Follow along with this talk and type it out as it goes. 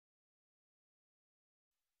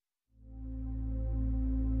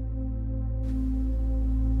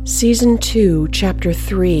Season 2, Chapter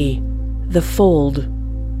 3, The Fold.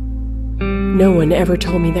 No one ever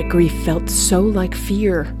told me that grief felt so like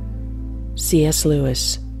fear. C.S.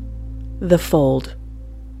 Lewis. The Fold.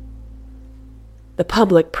 The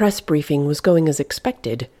public press briefing was going as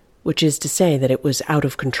expected, which is to say that it was out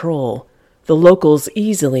of control. The locals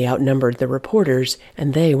easily outnumbered the reporters,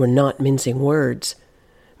 and they were not mincing words.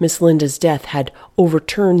 Miss Linda's death had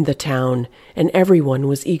overturned the town, and everyone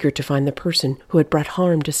was eager to find the person who had brought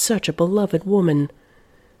harm to such a beloved woman.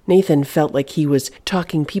 Nathan felt like he was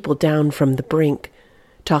talking people down from the brink,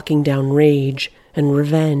 talking down rage and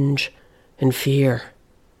revenge and fear.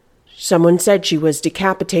 Someone said she was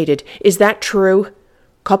decapitated. Is that true? A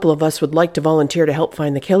couple of us would like to volunteer to help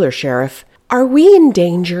find the killer, Sheriff. Are we in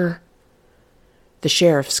danger? The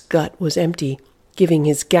sheriff's gut was empty, giving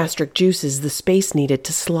his gastric juices the space needed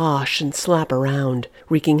to slosh and slap around,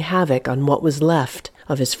 wreaking havoc on what was left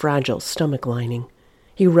of his fragile stomach lining.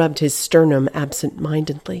 He rubbed his sternum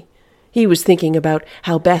absent-mindedly. He was thinking about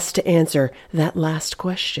how best to answer that last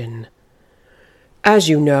question. As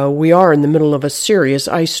you know, we are in the middle of a serious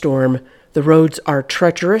ice storm. The roads are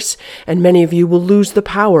treacherous, and many of you will lose the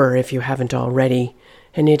power if you haven't already.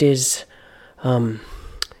 And it's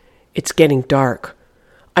getting dark.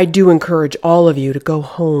 I do encourage all of you to go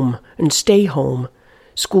home and stay home.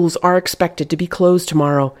 Schools are expected to be closed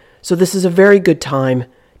tomorrow, so this is a very good time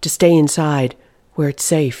to stay inside where it's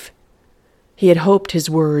safe. He had hoped his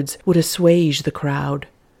words would assuage the crowd.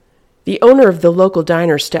 The owner of the local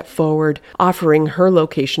diner stepped forward, offering her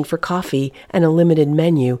location for coffee and a limited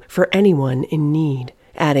menu for anyone in need,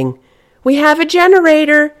 adding, "We have a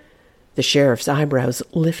generator." The sheriff's eyebrows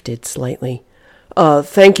lifted slightly.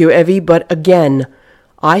 Thank you, Evie, but again,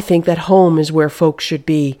 I think that home is where folks should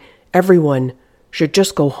be. Everyone should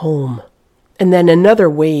just go home. And then another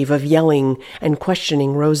wave of yelling and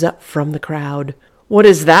questioning rose up from the crowd. What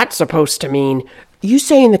is that supposed to mean? You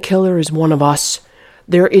saying the killer is one of us?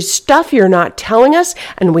 There is stuff you're not telling us,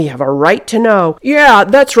 and we have a right to know. Yeah,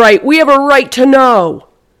 that's right. We have a right to know.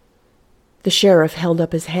 The sheriff held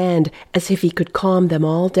up his hand as if he could calm them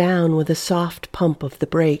all down with a soft pump of the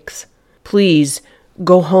brakes. Please,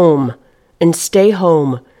 go home. And stay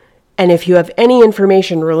home. And if you have any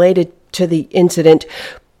information related to the incident,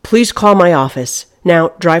 please call my office.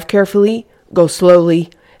 Now, drive carefully, go slowly,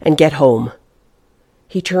 and get home.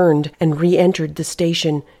 He turned and re-entered the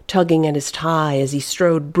station, tugging at his tie as he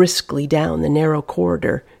strode briskly down the narrow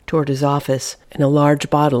corridor toward his office and a large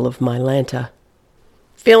bottle of Mylanta.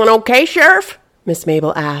 Feeling okay, Sheriff? Miss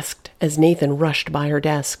Mabel asked as Nathan rushed by her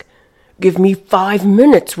desk. Give me 5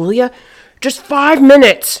 minutes, will you? Just 5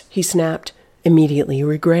 minutes, he snapped, immediately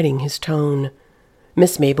regretting his tone.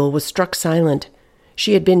 Miss Mabel was struck silent.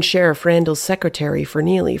 She had been Sheriff Randall's secretary for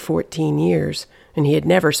nearly 14 years, and he had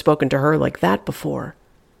never spoken to her like that before.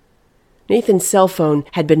 Nathan's cell phone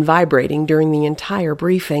had been vibrating during the entire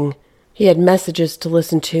briefing. He had messages to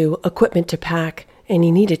listen to, equipment to pack, and he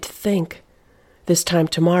needed to think. This time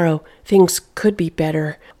tomorrow, things could be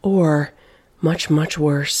better, or much, much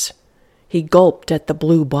worse. He gulped at the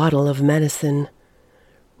blue bottle of medicine.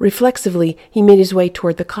 Reflexively, he made his way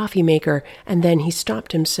toward the coffee maker, and then he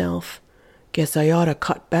stopped himself. Guess I ought to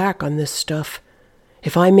cut back on this stuff.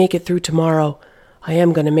 If I make it through tomorrow, I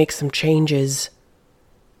am going to make some changes.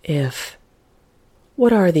 If.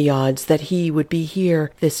 What are the odds that he would be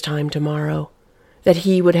here this time tomorrow? That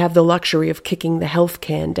he would have the luxury of kicking the health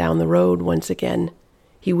can down the road once again?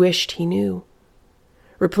 He wished he knew.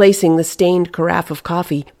 Replacing the stained carafe of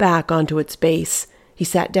coffee back onto its base, he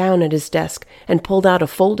sat down at his desk and pulled out a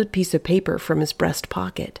folded piece of paper from his breast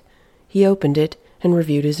pocket. He opened it and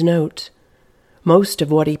reviewed his notes. Most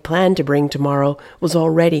of what he planned to bring tomorrow was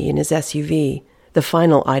already in his SUV. The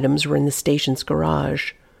final items were in the station's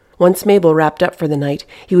garage. Once Mabel wrapped up for the night,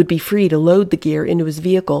 he would be free to load the gear into his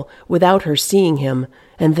vehicle without her seeing him,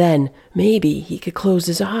 and then maybe he could close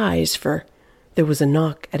his eyes for... There was a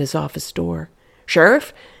knock at his office door.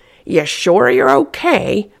 Sheriff, you sure you're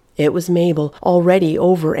okay? It was Mabel, already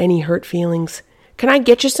over any hurt feelings. Can I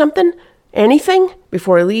get you something? Anything?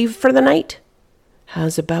 Before I leave for the night?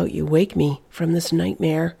 How's about you wake me from this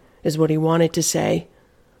nightmare, is what he wanted to say.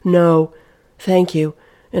 No, thank you,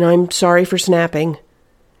 and I'm sorry for snapping.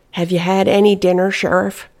 Have you had any dinner,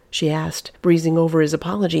 Sheriff? She asked, breezing over his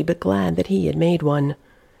apology, but glad that he had made one.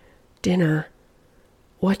 Dinner?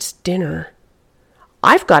 What's dinner?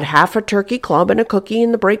 I've got half a turkey club and a cookie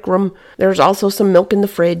in the break room. There's also some milk in the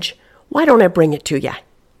fridge. Why don't I bring it to you?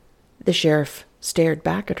 The sheriff stared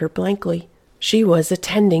back at her blankly. She was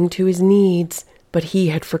attending to his needs, but he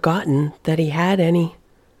had forgotten that he had any.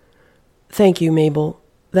 Thank you, Mabel.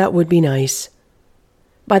 That would be nice.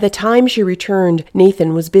 By the time she returned,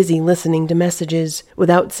 Nathan was busy listening to messages.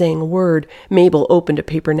 Without saying a word, Mabel opened a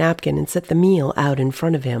paper napkin and set the meal out in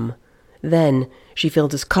front of him. Then she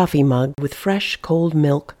filled his coffee mug with fresh, cold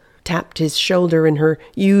milk, tapped his shoulder in her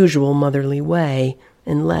usual motherly way,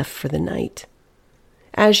 and left for the night.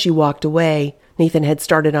 As she walked away, Nathan had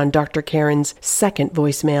started on Dr. Karen's second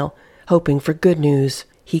voicemail, hoping for good news.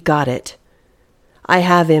 He got it. "I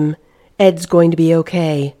have him. Ed's going to be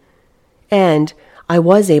okay. And I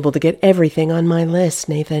was able to get everything on my list,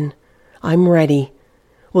 Nathan. I'm ready.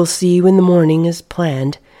 We'll see you in the morning as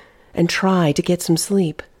planned, and try to get some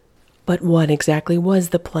sleep." But what exactly was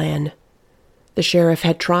the plan? The sheriff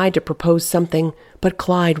had tried to propose something, but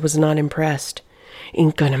Clyde was not impressed.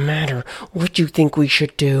 "Ain't gonna matter what you think we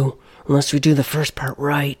should do, unless we do the first part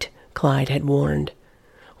right," Clyde had warned.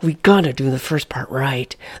 "We gotta do the first part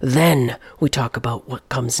right, then we talk about what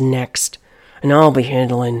comes next, and I'll be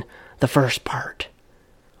handling the first part."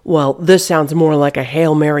 "Well, this sounds more like a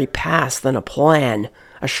Hail Mary pass than a plan.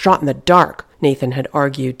 A shot in the dark," Nathan had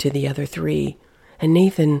argued to the other three, and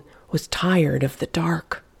Nathan was tired of the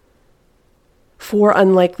dark. 4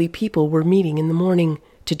 unlikely people were meeting in the morning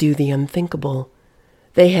to do the unthinkable.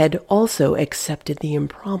 They had also accepted the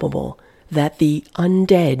improbable, that the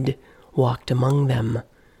undead walked among them.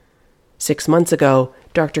 6 months ago,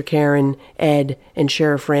 Dr. Karen, Ed, and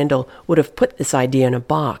Sheriff Randall would have put this idea in a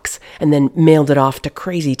box and then mailed it off to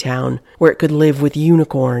Crazy Town, where it could live with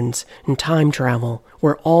unicorns and time travel,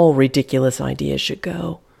 where all ridiculous ideas should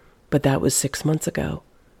go. But that was 6 months ago.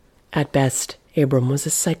 At best, Abram was a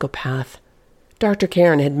psychopath. Dr.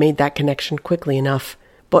 Karen had made that connection quickly enough,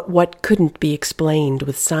 but what couldn't be explained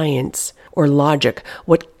with science or logic,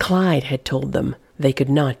 what Clyde had told them, they could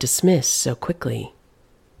not dismiss so quickly.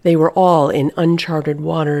 They were all in uncharted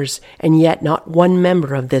waters, and yet not one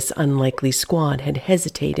member of this unlikely squad had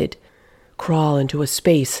hesitated. Crawl into a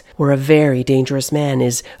space where a very dangerous man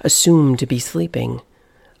is assumed to be sleeping.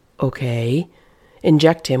 Okay.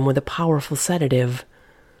 Inject him with a powerful sedative.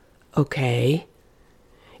 Okay.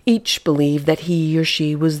 Each believed that he or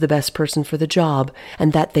she was the best person for the job,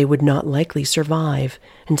 and that they would not likely survive,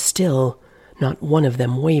 and still not one of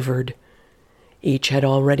them wavered. Each had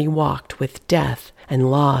already walked with death and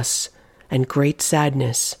loss and great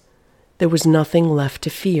sadness. There was nothing left to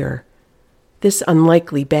fear. This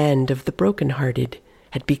unlikely band of the broken-hearted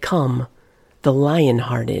had become the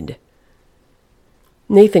lion-hearted.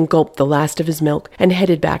 Nathan gulped the last of his milk and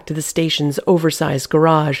headed back to the station's oversized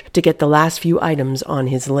garage to get the last few items on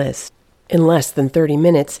his list. In less than 30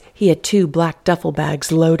 minutes, he had 2 black duffel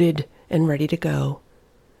bags loaded and ready to go.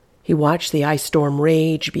 He watched the ice storm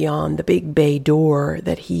rage beyond the big bay door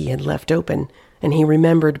that he had left open, and he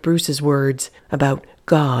remembered Bruce's words about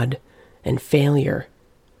God and failure.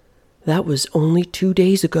 That was only 2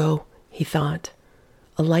 days ago, he thought.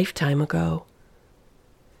 A lifetime ago.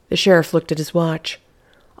 The sheriff looked at his watch.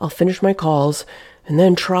 "I'll finish my calls and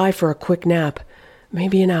then try for a quick nap,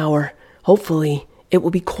 maybe an hour. Hopefully, it will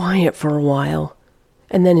be quiet for a while."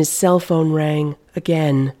 And then his cell phone rang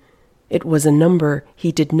again. It was a number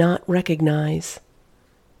he did not recognize.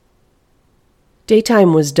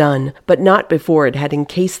 Daytime was done, but not before it had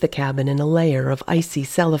encased the cabin in a layer of icy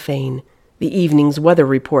cellophane. The evening's weather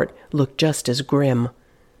report looked just as grim.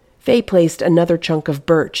 Faye placed another chunk of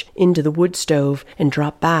birch into the wood stove and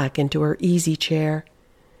dropped back into her easy chair.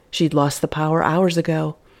 She'd lost the power hours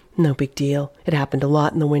ago. No big deal. It happened a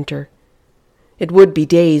lot in the winter. It would be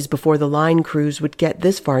days before the line crews would get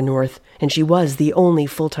this far north, and she was the only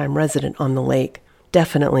full-time resident on the lake.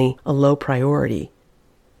 Definitely a low priority.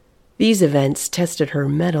 These events tested her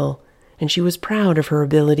mettle, and she was proud of her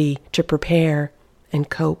ability to prepare and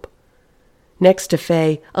cope. Next to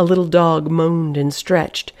Faye, a little dog moaned and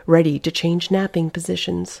stretched, ready to change napping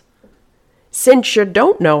positions. "Since you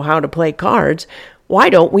don't know how to play cards, why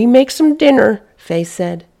don't we make some dinner?" Faye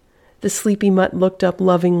said. The sleepy mutt looked up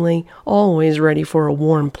lovingly, always ready for a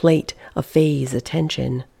warm plate of Faye's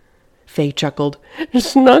attention. Faye chuckled.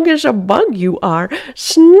 "Snug as a bug you are,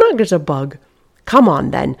 snug as a bug. Come on,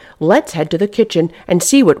 then, let's head to the kitchen and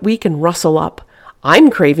see what we can rustle up. I'm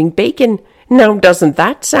craving bacon. Now doesn't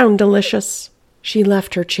that sound delicious?" She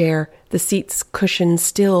left her chair, the seat's cushion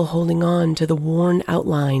still holding on to the worn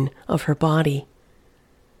outline of her body.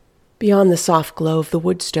 Beyond the soft glow of the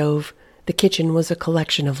wood stove, the kitchen was a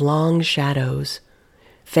collection of long shadows.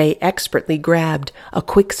 Faye expertly grabbed a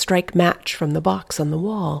quick-strike match from the box on the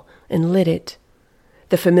wall and lit it.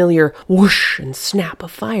 The familiar whoosh and snap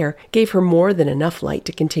of fire gave her more than enough light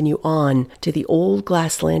to continue on to the old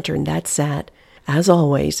glass lantern that sat, as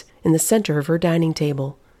always, in the center of her dining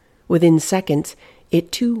table. Within seconds,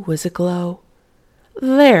 it too was aglow.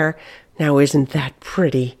 "There, "Now isn't that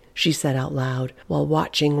pretty?" she said out loud, while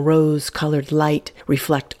watching rose-colored light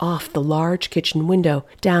reflect off the large kitchen window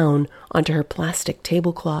down onto her plastic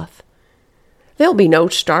tablecloth. "There'll be no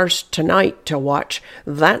stars tonight to watch,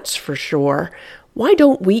 that's for sure. Why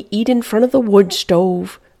don't we eat in front of the wood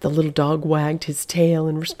stove?" The little dog wagged his tail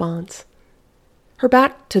in response. Her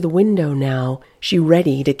back to the window now, she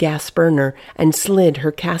readied a gas burner and slid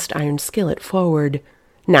her cast-iron skillet forward.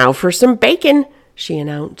 "Now for some bacon," she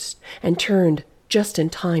announced, and turned just in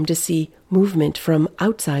time to see movement from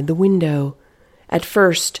outside the window. At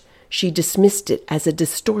first, she dismissed it as a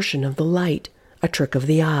distortion of the light, a trick of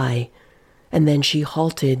the eye, and then she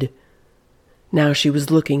halted. Now she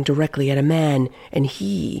was looking directly at a man, and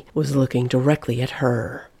he was looking directly at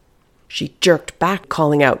her. She jerked back,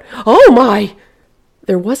 calling out, "Oh, my!"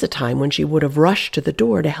 There was a time when she would have rushed to the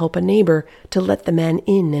door to help a neighbor to let the man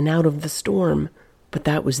in and out of the storm, but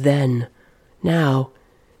that was then. Now,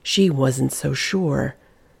 she wasn't so sure.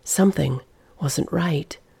 Something wasn't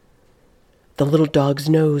right. The little dog's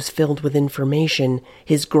nose filled with information,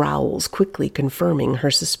 his growls quickly confirming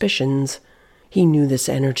her suspicions. He knew this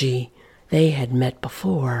energy. They had met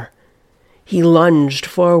before. He lunged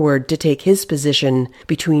forward to take his position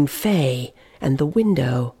between Faye and the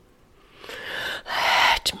window.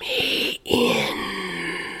 "Let me in."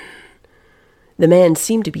 The man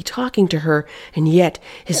seemed to be talking to her, and yet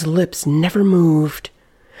his lips never moved.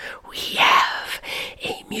 "We have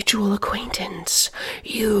a mutual acquaintance,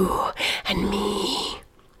 you and me."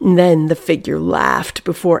 And then the figure laughed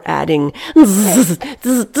before adding, "Zzz,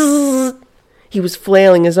 zzz, zzz." He was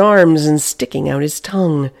flailing his arms and sticking out his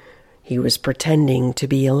tongue. He was pretending to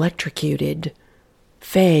be electrocuted.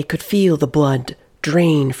 Faye could feel the blood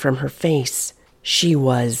drain from her face. She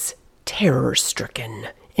was terror-stricken,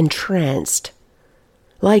 entranced.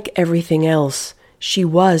 Like everything else, she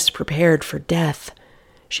was prepared for death.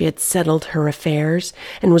 She had settled her affairs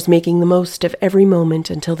and was making the most of every moment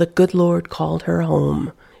until the good Lord called her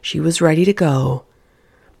home. She was ready to go,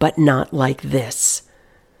 but not like this.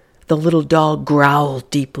 The little dog growled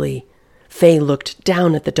deeply. Faye looked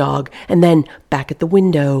down at the dog and then back at the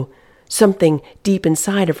window. Something deep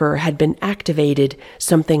inside of her had been activated,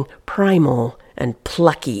 something primal and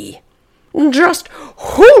plucky. "Just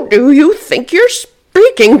who do you think you're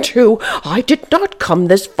speaking to? I did not come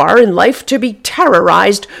this far in life to be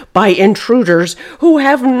terrorized by intruders who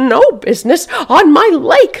have no business on my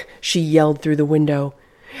lake," she yelled through the window.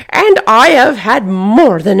 "And I have had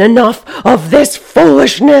more than enough of this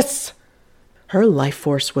foolishness." Her life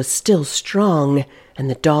force was still strong, and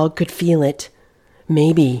the dog could feel it.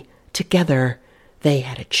 Maybe, together, they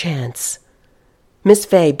had a chance. Miss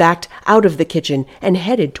Faye backed out of the kitchen and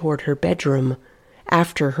headed toward her bedroom.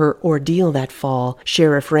 After her ordeal that fall,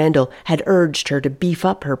 Sheriff Randall had urged her to beef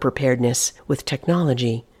up her preparedness with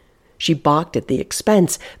technology. She balked at the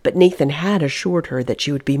expense, but Nathan had assured her that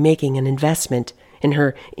she would be making an investment in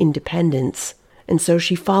her independence, and so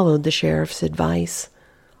she followed the sheriff's advice.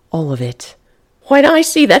 All of it. "When I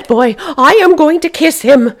see that boy, I am going to kiss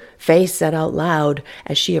him," Faye said out loud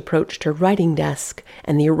as she approached her writing desk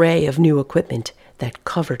and the array of new equipment that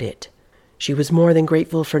covered it. She was more than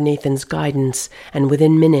grateful for Nathan's guidance, and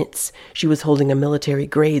within minutes she was holding a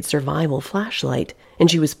military-grade survival flashlight, and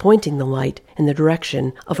she was pointing the light in the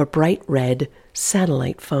direction of a bright red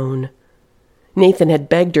satellite phone. Nathan had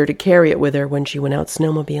begged her to carry it with her when she went out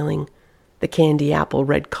snowmobiling. The candy apple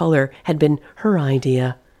red color had been her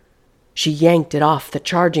idea. She yanked it off the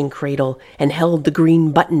charging cradle and held the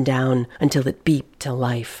green button down until it beeped to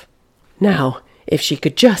life. Now, if she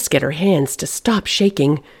could just get her hands to stop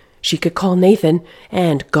shaking, she could call Nathan,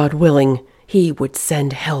 and, God willing, he would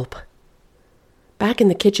send help. Back in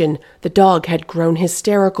the kitchen, the dog had grown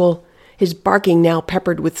hysterical, his barking now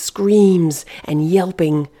peppered with screams and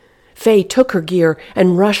yelping. Faye took her gear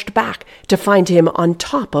and rushed back to find him on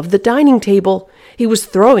top of the dining table. He was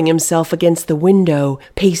throwing himself against the window,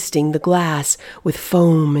 pasting the glass with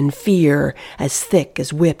foam and fear as thick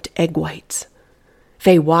as whipped egg whites.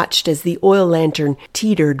 Faye watched as the oil lantern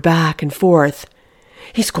teetered back and forth.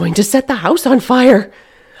 "He's going to set the house on fire!"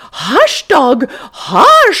 "Hush, dog!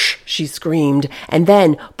 Hush!" she screamed, and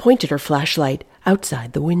then pointed her flashlight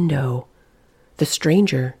outside the window. The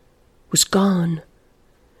stranger was gone.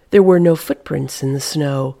 There were no footprints in the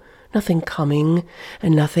snow, nothing coming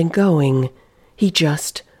and nothing going. He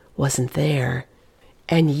just wasn't there.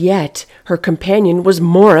 And yet her companion was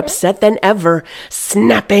more upset than ever,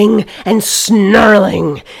 snapping and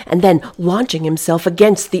snarling, and then launching himself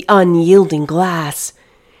against the unyielding glass.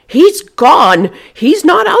 "He's gone! He's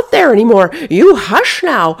not out there anymore! You hush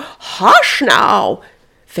now! Hush now!"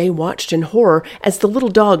 Faye watched in horror as the little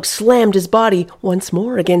dog slammed his body once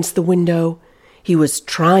more against the window. He was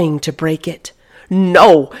trying to break it.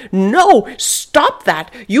 "No, no, stop that!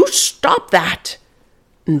 You stop that!"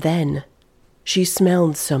 And then she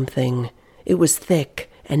smelled something. It was thick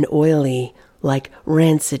and oily, like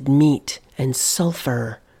rancid meat and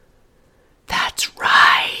sulfur. "That's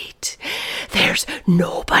right. There's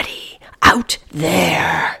nobody out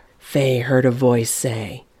there," Faye heard a voice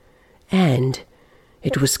say. And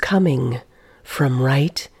it was coming from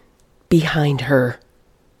right behind her.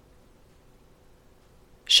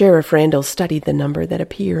 Sheriff Randall studied the number that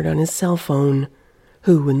appeared on his cell phone.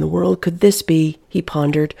 Who in the world could this be? He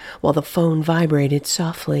pondered while the phone vibrated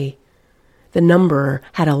softly. The number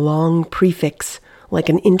had a long prefix, like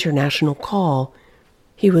an international call.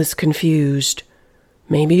 He was confused.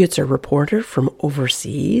 Maybe it's a reporter from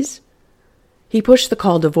overseas? He pushed the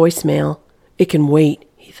call to voicemail. It can wait,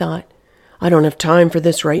 he thought. I don't have time for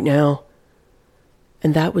this right now.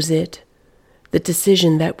 And that was it. The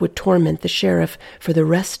decision that would torment the sheriff for the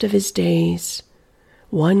rest of his days.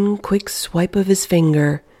 One quick swipe of his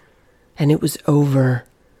finger, and it was over.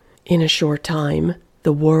 In a short time,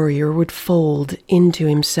 the warrior would fold into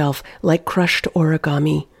himself like crushed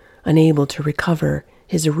origami, unable to recover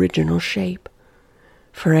his original shape.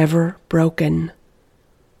 Forever broken.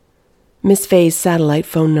 Miss Faye's satellite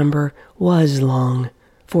phone number was long,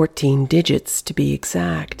 14 digits to be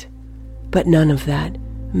exact. But none of that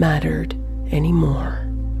mattered anymore.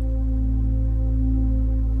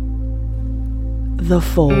 The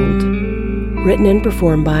Fold. Written and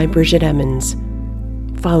performed by Bridget Emmons.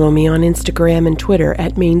 Follow me on Instagram and Twitter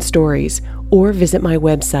at Main Stories, or visit my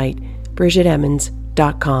website,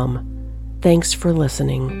 bridgetemmons.com. Thanks for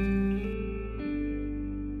listening.